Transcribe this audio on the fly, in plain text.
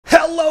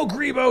Hello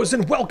Greebos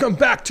and welcome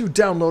back to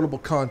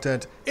Downloadable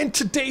Content. In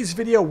today's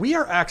video we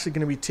are actually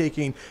going to be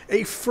taking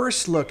a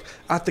first look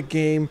at the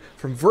game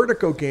from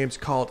Vertigo Games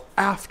called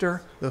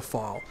After the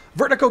Fall.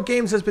 Vertigo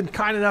Games has been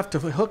kind enough to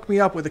hook me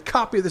up with a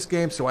copy of this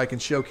game so I can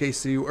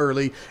showcase to you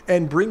early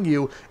and bring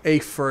you a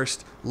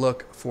first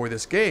look for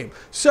this game.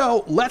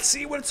 So let's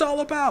see what it's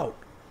all about.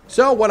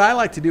 So what I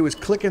like to do is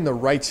click in the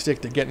right stick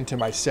to get into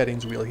my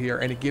settings wheel here,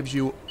 and it gives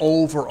you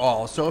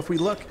overall. So if we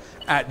look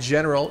at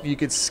general, you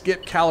could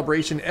skip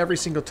calibration every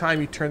single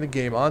time you turn the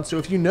game on. So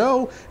if you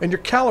know and you're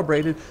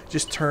calibrated,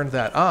 just turn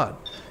that on.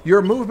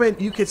 Your movement,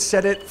 you could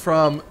set it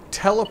from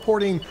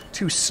teleporting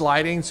to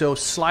sliding. So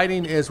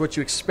sliding is what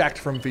you expect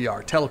from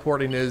VR.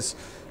 Teleporting is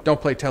don't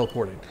play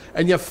teleporting.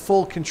 And you have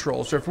full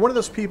control. So if you're one of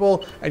those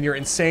people and you're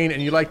insane and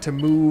you like to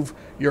move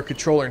your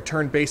controller and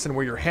turn based on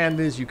where your hand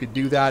is, you could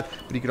do that,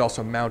 but you could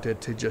also mount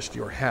it to just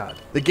your hand.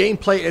 The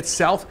gameplay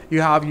itself, you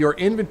have your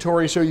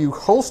inventory, so you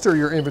holster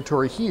your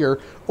inventory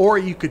here, or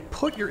you could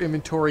put your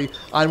inventory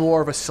on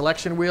more of a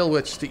selection wheel,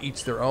 which to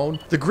each their own.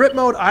 The grip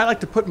mode, I like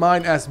to put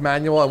mine as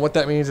manual, and what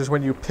that means is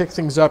when you pick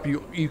things up,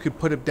 you could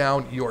put it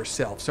down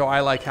yourself. So I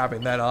like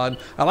having that on.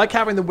 I like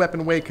having the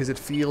weapon weight because it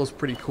feels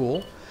pretty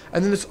cool.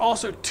 And then there's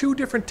also two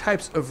different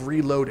types of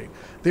reloading.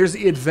 There's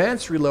the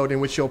advanced reloading,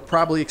 which you'll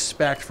probably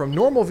expect from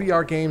normal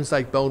VR games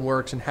like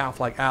Boneworks and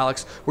Half-Life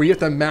Alyx, where you have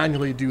to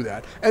manually do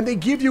that. And they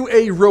give you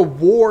a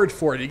reward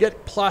for it. You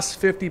get plus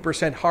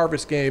 50%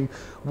 harvest game,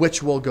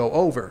 which we'll go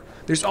over.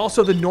 There's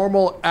also the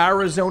normal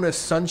Arizona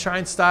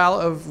Sunshine style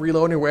of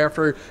reloading, where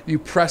after you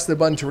press the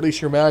button to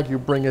release your mag, you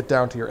bring it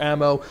down to your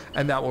ammo,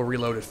 and that will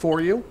reload it for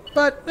you.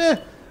 But,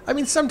 I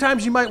mean,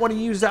 sometimes you might want to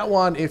use that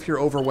one if you're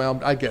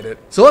overwhelmed. I get it.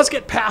 So let's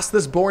get past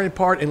this boring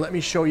part and let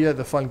me show you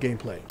the fun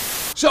gameplay.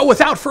 So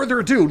without further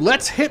ado,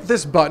 let's hit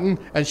this button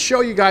and show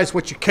you guys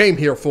what you came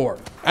here for.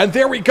 And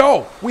there we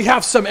go. We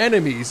have some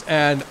enemies,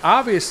 and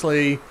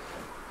obviously,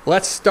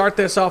 let's start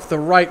this off the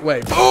right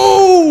way.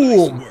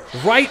 Boom!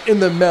 Right in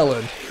the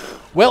melon.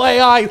 Well,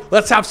 AI,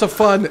 let's have some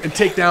fun and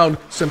take down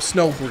some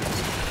Snowbreed.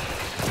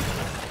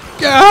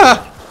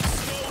 Yeah!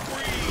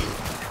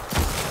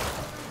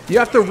 You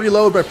have to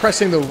reload by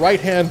pressing the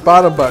right-hand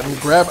bottom button,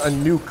 grab a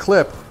new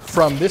clip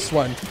from this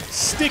one,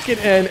 stick it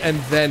in, and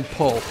then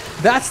pull.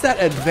 That's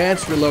that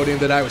advanced reloading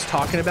that I was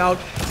talking about.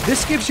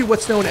 This gives you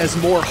what's known as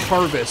more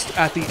harvest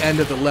at the end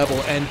of the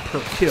level and per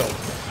kill.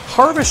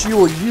 Harvest you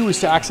will use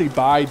to actually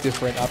buy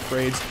different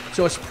upgrades,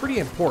 so it's pretty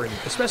important,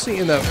 especially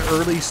in the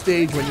early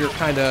stage when you're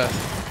kind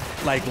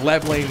of like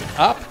leveling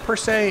up, per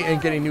se,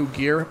 and getting new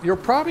gear. You're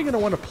probably going to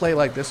want to play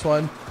like this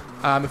one.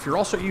 If you're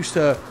also used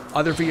to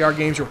other VR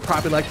games, you'll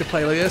probably like to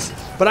play like this.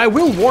 But I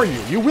will warn you,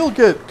 you will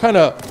get kind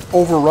of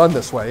overrun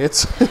this way.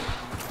 It's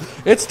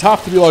it's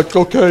tough to be like,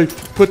 okay,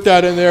 put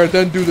that in there,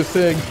 then do the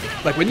thing.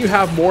 Like when you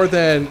have more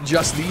than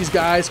just these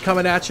guys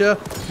coming at you,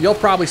 you'll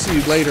probably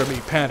see later me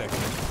panic.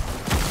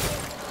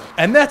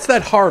 And that's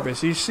that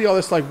harvest. You see all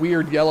this like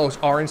weird yellows,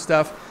 orange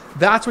stuff?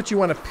 That's what you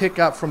want to pick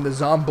up from the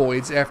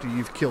zomboids after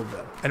you've killed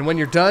them. And when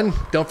you're done,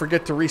 don't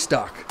forget to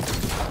restock.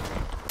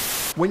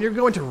 When you're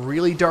going to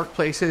really dark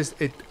places,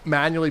 it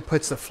manually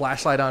puts the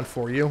flashlight on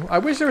for you. I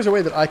wish there was a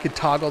way that I could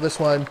toggle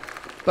this one,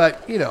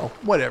 but, you know,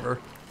 whatever.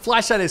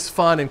 Flashlight is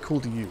fun and cool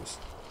to use.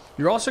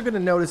 You're also going to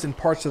notice in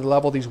parts of the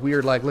level these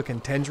weird, like, looking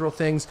tendril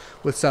things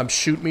with some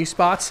shoot me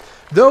spots.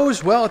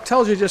 Those, well, it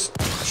tells you just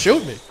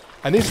shoot me.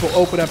 And these will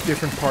open up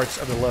different parts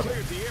of the level.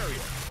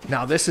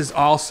 Now, this is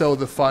also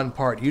the fun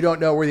part. You don't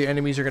know where the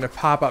enemies are going to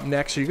pop up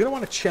next, so you're going to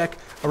want to check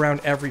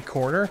around every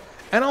corner.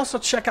 And also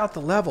check out the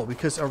level,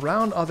 because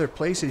around other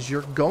places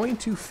you're going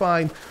to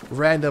find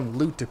random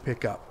loot to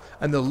pick up.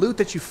 And the loot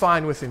that you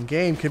find within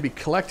game can be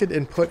collected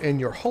and put in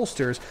your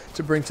holsters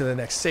to bring to the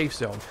next safe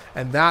zone.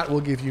 And that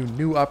will give you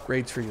new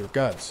upgrades for your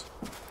guns.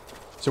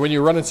 So when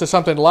you run into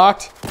something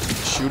locked,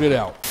 shoot it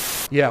out.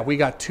 Yeah, we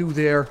got two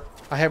there.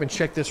 I haven't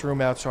checked this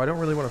room out, so I don't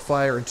really want to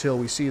fire until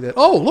we see that.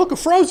 Oh, look, a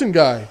frozen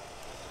guy.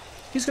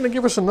 He's going to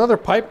give us another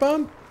pipe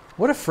bomb?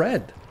 What a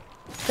friend.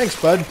 Thanks,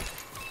 bud.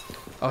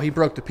 Oh, he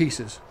broke to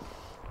pieces.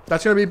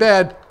 That's going to be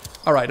bad.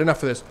 All right,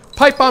 enough of this.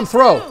 Pipe bomb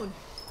throw.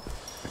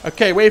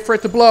 Okay, wait for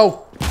it to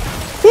blow.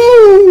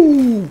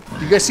 Woo!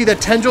 You guys see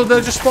that tendril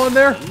that just spawned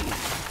there?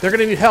 They're going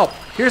to need help.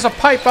 Here's a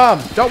pipe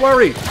bomb. Don't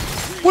worry.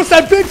 What's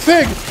that big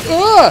thing?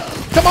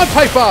 Come on,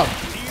 pipe bomb.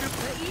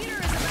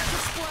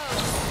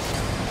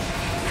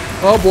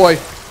 Oh, boy.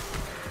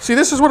 See,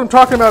 this is what I'm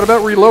talking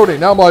about reloading.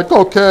 Now I'm like,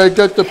 okay,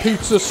 get the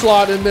pizza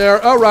slot in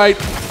there. All right.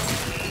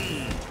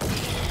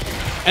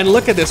 And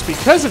look at this,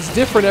 because it's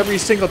different every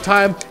single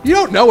time, you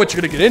don't know what you're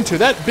going to get into.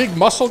 That big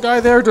muscle guy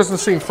there doesn't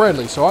seem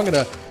friendly, so I'm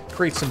going to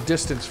create some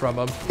distance from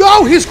him.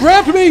 No, he's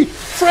grabbed me!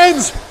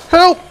 Friends,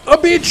 help!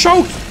 I'm being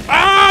choked!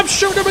 Ah, I'm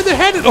shooting him in the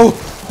head!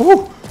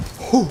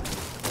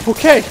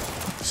 Okay.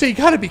 So you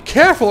got to be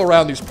careful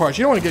around these parts.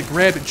 You don't want to get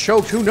grabbed and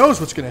choked. Who knows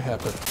what's going to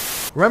happen?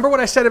 Remember what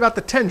I said about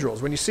the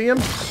tendrils? When you see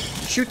them,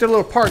 shoot their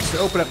little parts to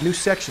open up new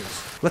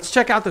sections. Let's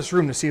check out this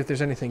room to see if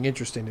there's anything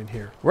interesting in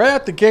here. Right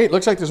out the gate,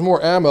 looks like there's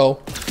more ammo.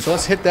 So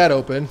let's hit that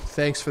open.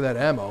 Thanks for that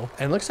ammo.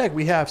 And it looks like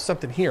we have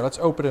something here. Let's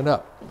open it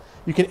up.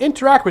 You can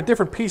interact with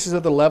different pieces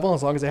of the level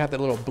as long as they have that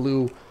little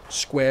blue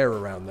square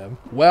around them.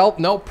 Well,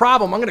 no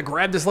problem. I'm going to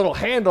grab this little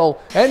handle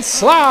and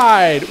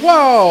slide.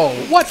 Whoa,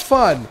 what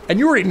fun. And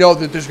you already know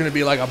that there's going to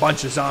be like a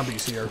bunch of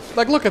zombies here.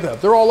 Like, look at them.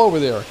 They're all over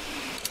there.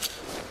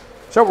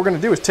 So what we're going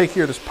to do is take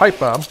here this pipe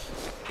bomb.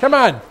 Come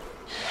on.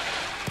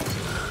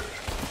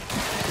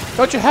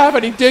 Don't you have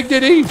any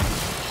dignity?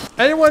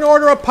 Anyone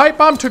order a pipe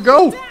bomb to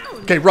go?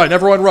 Okay, run.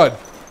 Everyone run.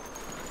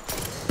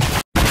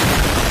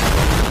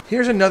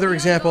 Here's another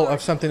example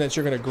of something that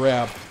you're going to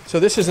grab. So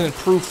this is an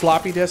improved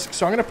floppy disk.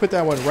 So I'm going to put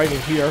that one right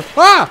in here.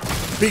 Ah!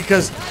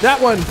 Because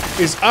that one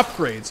is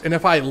upgrades. And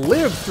if I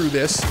live through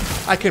this,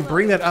 I can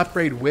bring that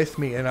upgrade with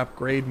me and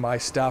upgrade my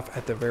stuff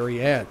at the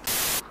very end.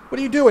 What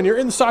are you doing? You're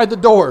inside the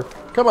door.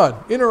 Come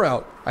on, in or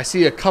out? I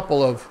see a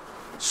couple of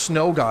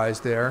snow guys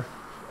there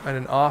and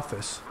an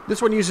office.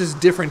 This one uses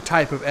different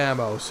type of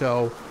ammo.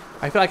 So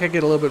I feel like I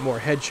get a little bit more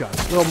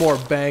headshots. A little more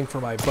bang for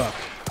my buck.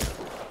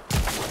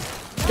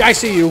 Yeah, I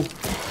see you.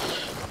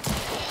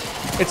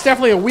 It's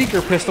definitely a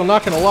weaker pistol,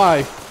 not gonna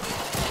lie.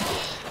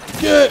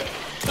 Get!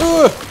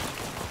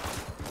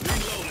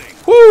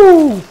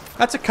 Woo!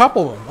 That's a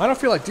couple of them. I don't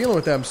feel like dealing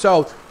with them.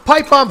 So,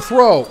 pipe bomb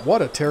throw.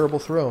 What a terrible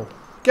throw.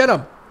 Get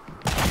them.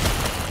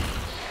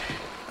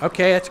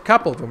 Okay, that's a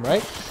couple of them,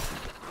 right?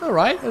 All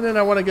right, and then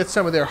I want to get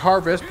some of their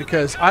harvest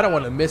because I don't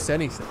want to miss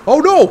anything.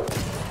 Oh no!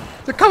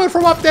 They're coming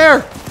from up there!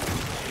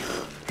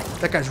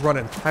 That guy's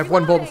running. I have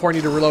one bullet before I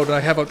need to reload, and I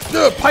have a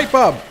pipe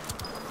bomb.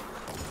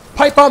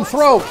 Pipe bomb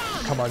throw.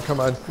 Come on, come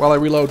on. While I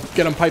reload,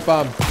 get him pipe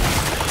bomb.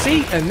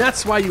 See? And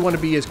that's why you want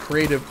to be as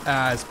creative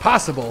as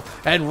possible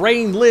and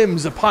rain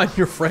limbs upon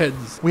your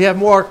friends. We have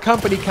more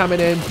company coming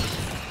in.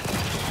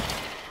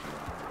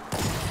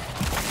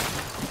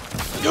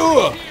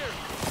 Ugh.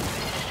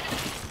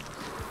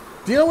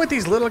 Dealing with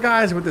these little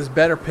guys with this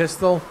better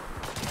pistol.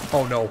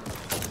 Oh no.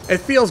 It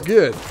feels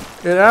good.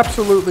 It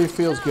absolutely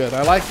feels good.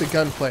 I like the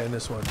gunplay in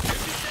this one.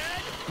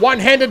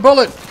 One-handed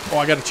bullet. Oh,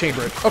 I got to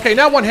chamber it. Okay,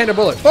 now one-handed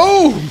bullet.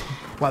 Boom!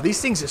 Wow,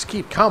 these things just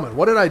keep coming.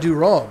 What did I do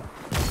wrong?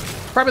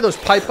 Probably those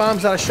pipe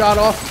bombs that I shot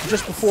off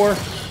just before.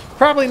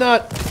 Probably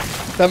not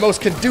the most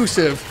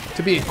conducive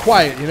to being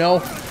quiet, you know?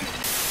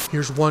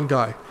 Here's one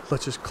guy.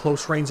 Let's just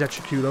close range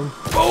execute him.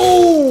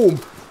 Boom!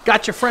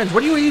 Got your friends.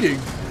 What are you eating?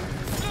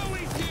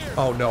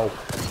 Oh, no.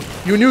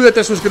 You knew that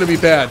this was going to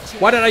be bad.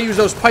 Why did I use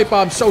those pipe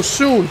bombs so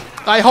soon?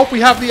 I hope we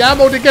have the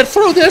ammo to get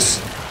through this.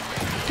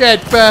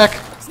 Get back.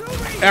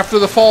 After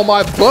the fall,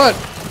 my butt.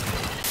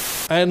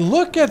 And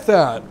look at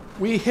that.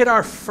 We hit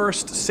our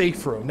first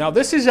safe room. Now,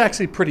 this is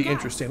actually pretty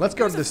interesting. Let's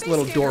go to this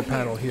little door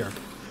panel here.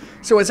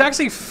 So it's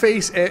actually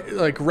face,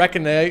 like,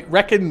 recognizes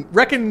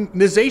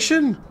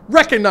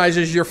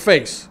your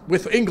face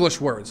with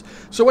English words.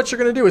 So what you're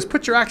going to do is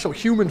put your actual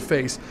human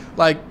face,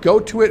 like, go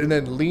to it and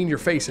then lean your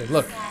face in.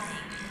 Look,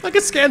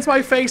 it scans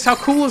my face. How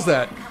cool is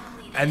that?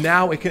 And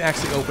now it can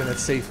actually open that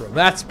safe room.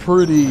 That's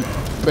pretty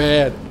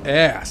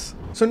badass.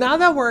 So now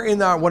that we're in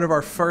one of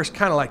our first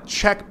kind of like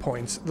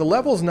checkpoints, the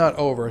level's not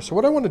over. So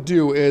what I want to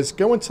do is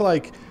go into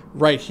like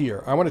right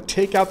here. I want to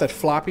take out that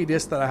floppy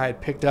disk that I had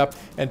picked up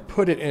and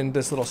put it in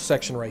this little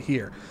section right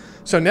here.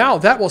 So now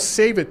that will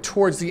save it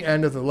towards the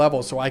end of the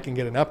level so I can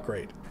get an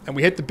upgrade. And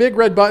we hit the big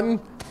red button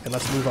and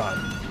let's move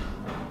on.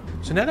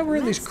 So now that we're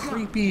in these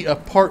creepy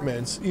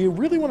apartments, you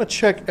really want to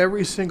check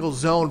every single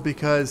zone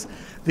because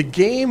the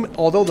game,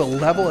 although the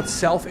level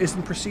itself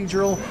isn't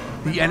procedural,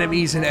 the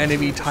enemies and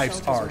enemy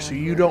types are. So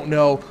you don't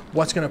know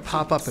what's going to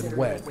pop up and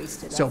when.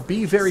 So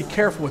be very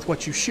careful with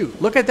what you shoot.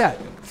 Look at that.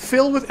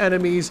 Filled with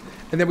enemies,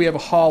 and then we have a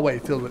hallway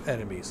filled with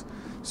enemies.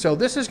 So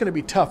this is going to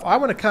be tough. I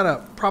want to kind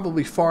of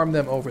probably farm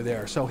them over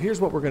there. So here's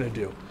what we're going to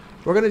do.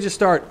 We're going to just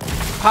start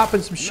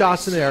popping some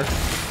shots in there,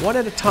 one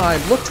at a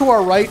time. Look to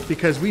our right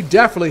because we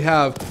definitely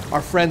have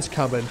our friends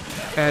coming.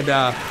 And,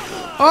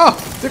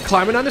 oh, they're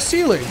climbing on the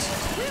ceilings.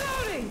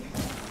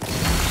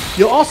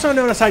 You'll also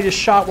notice I just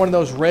shot one of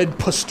those red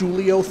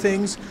pustulio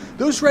things.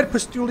 Those red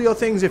pustulio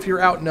things, if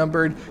you're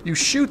outnumbered, you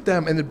shoot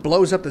them and it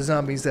blows up the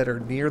zombies that are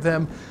near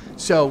them.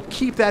 So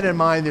keep that in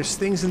mind. There's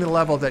things in the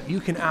level that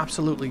you can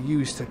absolutely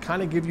use to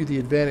kind of give you the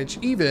advantage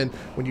even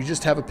when you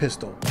just have a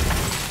pistol.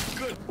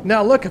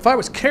 Now look, if I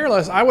was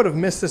careless, I would have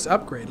missed this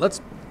upgrade.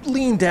 Let's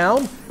lean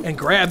down and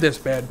grab this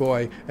bad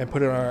boy and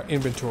put it in our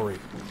inventory.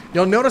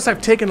 You'll notice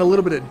I've taken a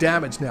little bit of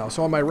damage now.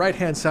 So on my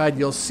right-hand side,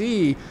 you'll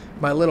see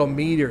my little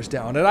meteors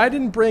down. And I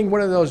didn't bring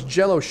one of those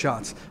jello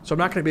shots, so I'm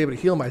not going to be able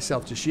to heal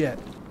myself just yet.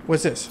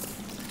 What's this?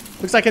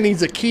 Looks like it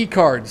needs a key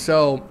card,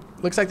 so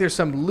looks like there's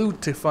some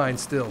loot to find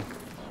still.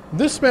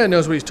 This man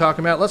knows what he's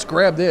talking about. Let's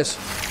grab this.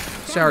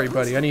 Sorry,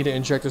 buddy. I need to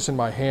inject this in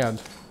my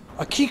hand.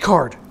 A key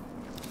card.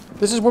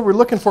 This is what we're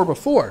looking for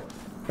before.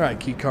 All right,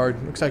 key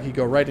card. Looks like you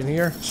go right in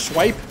here.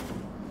 Swipe.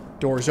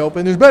 Doors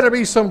open. There's better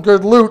be some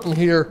good loot in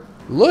here.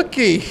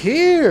 Looky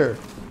here.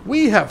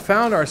 We have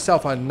found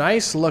ourselves a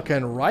nice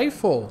looking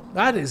rifle.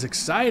 That is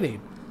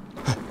exciting.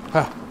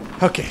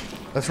 Okay,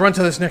 let's run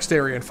to this next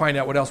area and find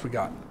out what else we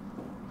got.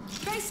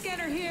 Face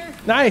scanner here.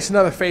 Nice,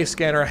 another face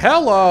scanner.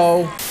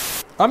 Hello.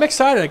 I'm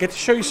excited. I get to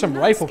show you some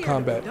rifle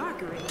combat.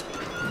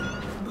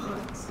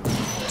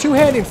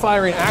 two-handed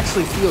firing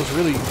actually feels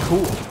really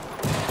cool.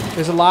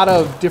 There's a lot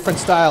of different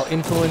style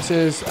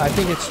influences. I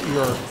think it's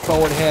your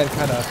forward hand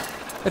kind of,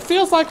 it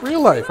feels like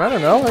real life. I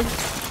don't know. Like,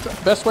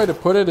 the best way to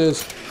put it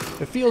is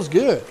it feels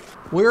good.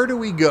 Where do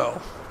we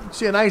go?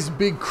 See a nice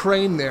big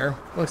crane there.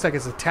 Looks like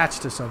it's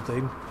attached to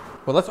something.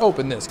 Well, let's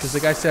open this because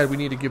the guy said we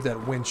need to give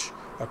that winch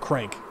a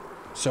crank.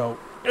 So,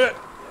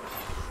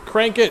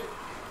 crank it.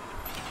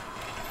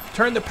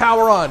 Turn the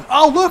power on.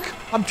 Oh, look!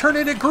 I'm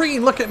turning it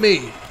green. Look at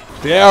me.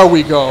 There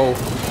we go.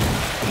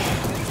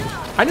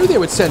 I knew they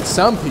would send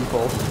some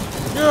people.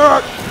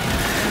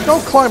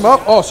 Don't climb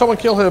up. Oh, someone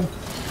kill him.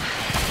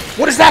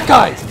 What is that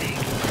guy?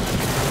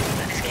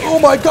 Oh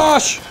my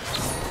gosh.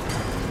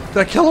 Did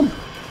I kill him?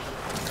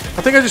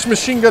 I think I just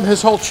machine gunned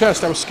his whole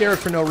chest. I was scared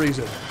for no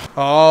reason.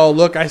 Oh,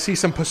 look. I see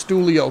some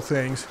Pistolio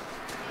things.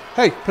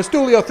 Hey,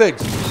 Pistolio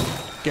things.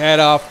 Get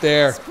off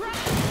there.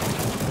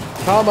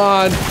 Come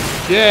on.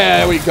 Yeah,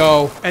 there we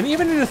go. And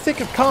even in the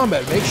thick of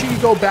combat, make sure you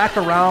go back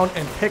around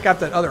and pick up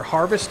that other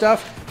harvest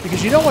stuff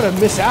because you don't want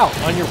to miss out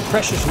on your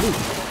precious loot.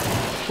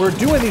 We're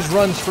doing these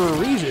runs for a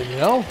reason, you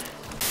know?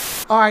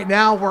 All right,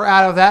 now we're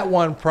out of that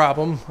one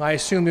problem. I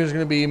assume there's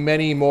going to be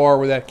many more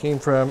where that came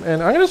from.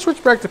 And I'm going to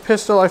switch back to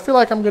pistol. I feel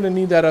like I'm going to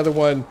need that other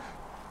one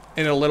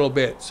in a little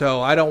bit.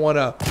 So I don't want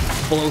to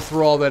blow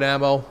through all that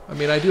ammo. I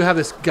mean, I do have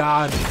this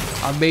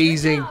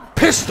amazing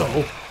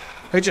pistol.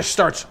 It just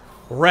starts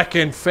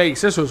wrecking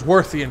face. This was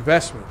worth the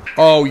investment.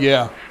 Oh,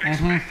 yeah.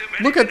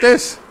 Look at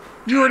this.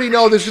 You already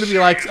know there's going to be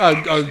like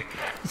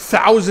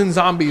 1,000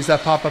 zombies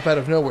that pop up out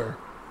of nowhere.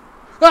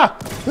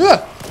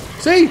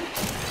 See?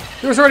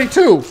 There was already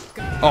 2.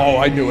 Oh,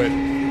 I knew it.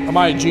 Am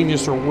I a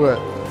genius or what?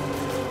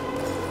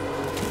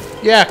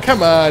 Yeah,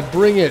 come on.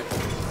 Bring it.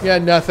 Yeah,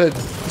 nothing.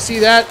 You see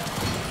that?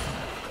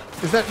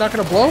 Is that not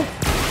going to blow?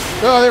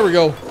 Oh, there we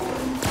go.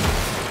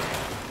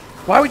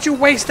 Why would you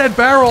waste that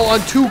barrel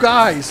on 2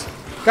 guys?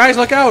 Guys,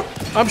 look out.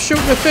 I'm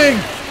shooting the thing.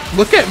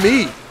 Look at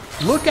me.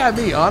 Look at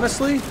me,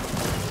 honestly.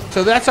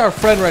 So that's our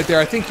friend right there.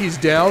 I think he's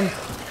down.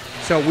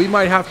 So we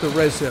might have to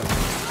res him.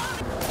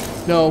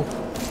 No.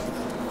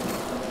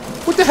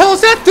 What the hell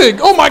is that thing?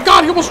 Oh my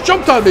god, he almost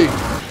jumped on me.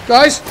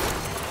 Guys.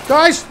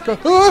 Guys. Help,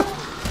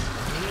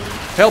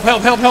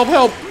 help, help, help,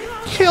 help.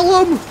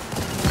 Kill him.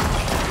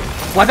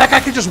 Why, that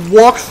guy can just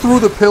walk through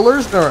the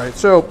pillars? All right,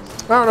 so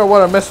I don't know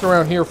what I'm messing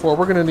around here for.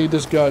 We're going to need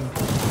this gun.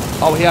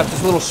 Oh, he has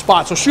this little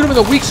spot. So shoot him in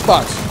the weak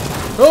spots.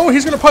 Oh,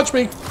 he's going to punch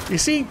me. You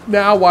see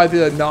now why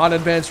the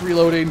non-advanced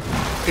reloading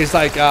is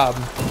like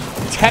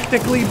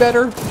technically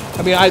better?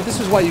 I mean, this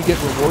is why you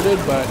get rewarded,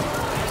 but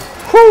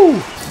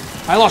whew,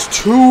 I lost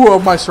 2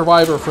 of my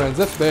survivor friends.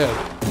 That's bad.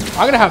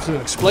 I'm going to have some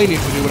explaining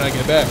to do when I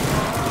get back.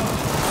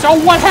 So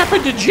what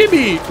happened to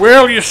Jimmy?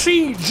 Well, you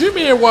see,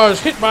 Jimmy was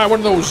hit by one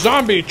of those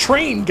zombie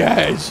train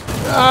guys.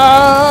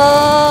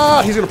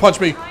 He's going to punch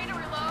me.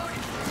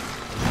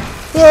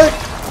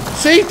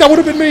 See? That would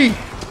have been me.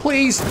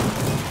 Please.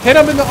 Hit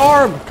him in the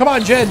arm. Come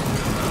on, Jen.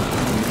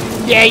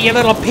 Yeah, you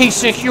little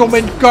piece of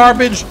human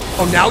garbage.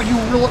 Oh, now you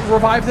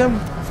revive them?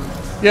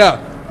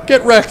 Yeah.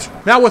 Get wrecked.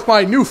 Now with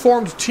my new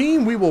formed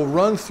team, we will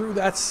run through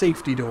that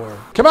safety door.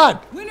 Come on.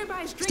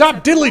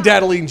 Stop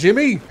diddly-daddling,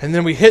 Jimmy. And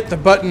then we hit the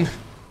button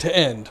to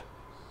end.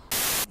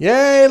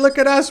 Yay, look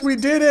at us, we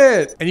did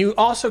it! And you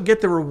also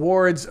get the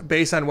rewards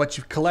based on what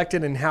you've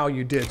collected and how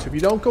you did. So if you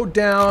don't go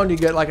down, you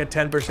get like a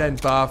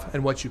 10% buff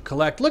and what you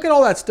collect. Look at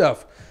all that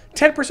stuff.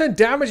 10%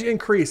 damage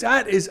increase,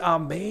 that is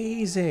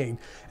amazing.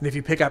 And if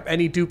you pick up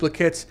any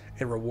duplicates,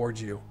 it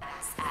rewards you.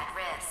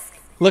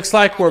 Looks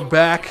like we're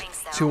back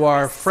to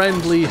our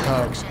friendly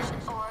hub.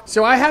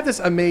 So I have this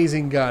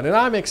amazing gun and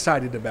I'm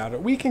excited about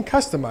it. We can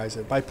customize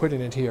it by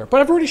putting it here, but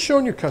I've already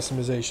shown you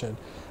customization.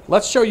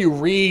 Let's show you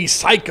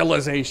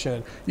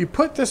recyclization. You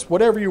put this,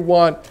 whatever you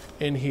want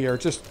in here,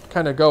 just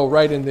kind of go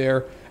right in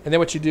there. And then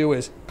what you do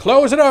is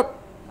close it up,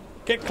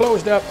 get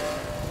closed up,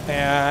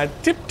 and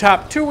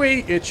tip-top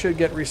tooey, it should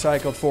get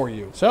recycled for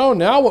you. So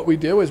now what we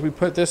do is we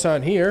put this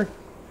on here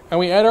and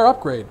we add our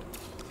upgrade.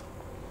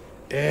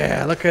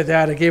 Yeah, look at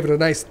that. I gave it a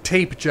nice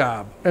tape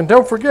job. And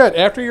don't forget,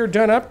 after you're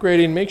done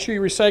upgrading, make sure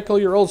you recycle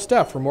your old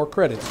stuff for more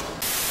credits.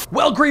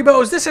 Well,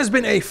 Greebos, this has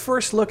been a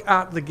first look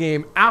at the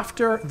game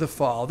after the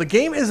fall. The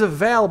game is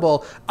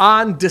available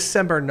on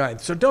December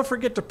 9th, so don't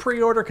forget to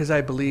pre-order because I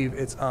believe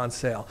it's on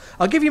sale.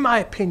 I'll give you my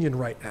opinion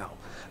right now.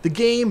 The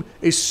game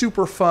is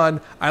super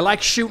fun. I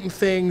like shooting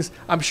things.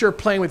 I'm sure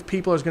playing with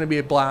people is going to be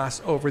a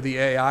blast over the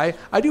AI.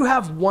 I do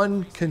have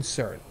one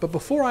concern, but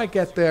before I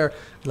get there,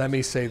 let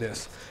me say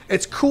this.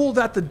 It's cool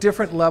that the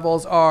different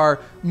levels are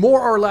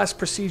more or less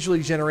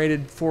procedurally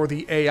generated for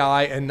the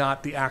AI and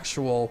not the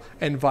actual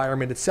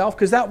environment itself,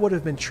 because that would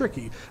have been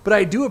tricky. But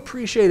I do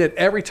appreciate it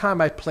every time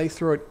I play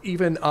through it,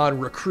 even on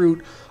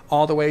Recruit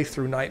all the way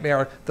through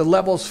Nightmare. The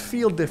levels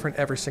feel different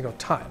every single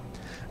time.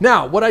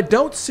 Now, what I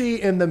don't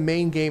see in the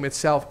main game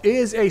itself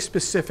is a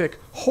specific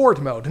horde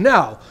mode.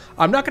 Now,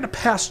 I'm not going to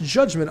pass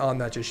judgment on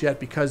that just yet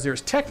because there's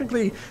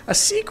technically a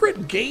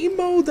secret game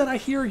mode that I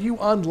hear you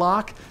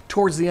unlock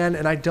towards the end,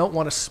 and I don't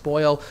want to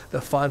spoil the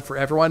fun for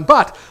everyone.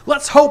 But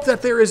let's hope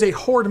that there is a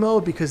horde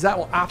mode because that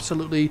will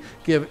absolutely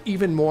give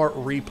even more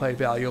replay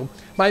value.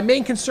 My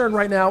main concern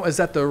right now is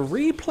that the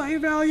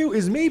replay value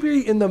is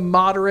maybe in the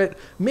moderate,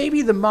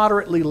 maybe the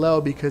moderately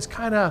low, because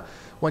kind of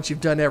once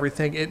you've done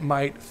everything, it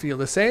might feel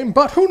the same,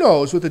 but who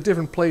knows, with the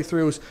different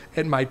playthroughs,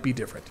 it might be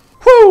different.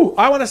 Whew!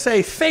 I want to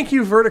say thank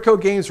you, Vertigo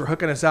Games, for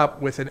hooking us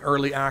up with an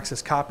early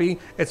access copy.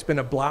 It's been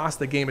a blast.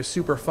 The game is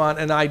super fun,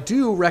 and I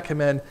do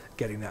recommend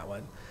getting that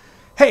one.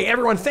 Hey,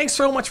 everyone, thanks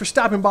so much for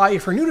stopping by.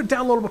 If you're new to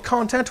downloadable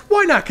content,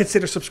 why not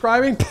consider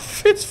subscribing?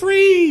 It's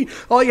free!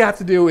 All you have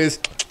to do is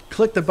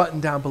click the button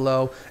down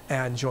below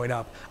and join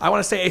up. I want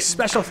to say a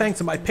special thanks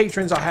to my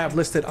patrons I have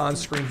listed on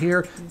screen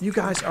here. You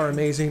guys are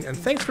amazing, and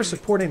thanks for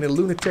supporting a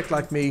lunatic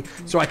like me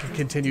so I can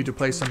continue to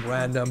play some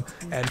random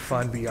and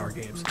fun VR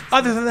games.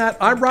 Other than that,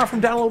 I'm Rob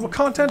from Downloadable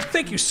Content.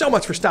 Thank you so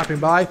much for stopping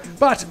by,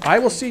 but I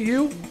will see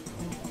you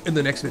in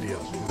the next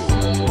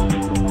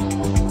video.